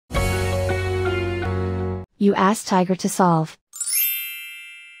You ask Tiger to solve.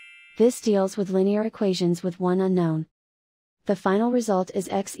 This deals with linear equations with one unknown. The final result is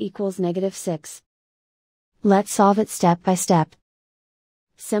x equals -6. Let's solve it step by step.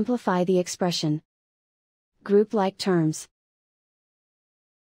 Simplify the expression. Group like terms.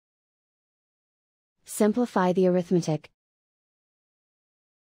 Simplify the arithmetic.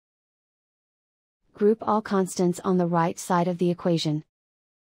 Group all constants on the right side of the equation.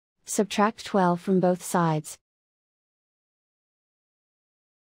 Subtract 12 from both sides.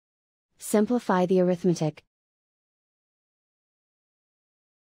 Simplify the arithmetic.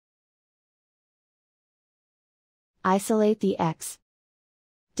 Isolate the x.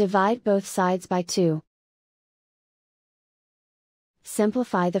 Divide both sides by 2.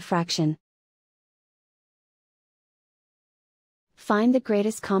 Simplify the fraction. Find the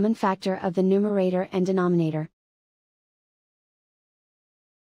greatest common factor of the numerator and denominator.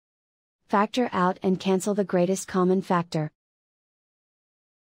 Factor out and cancel the greatest common factor.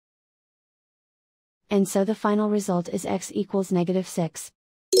 And so the final result is x equals -6.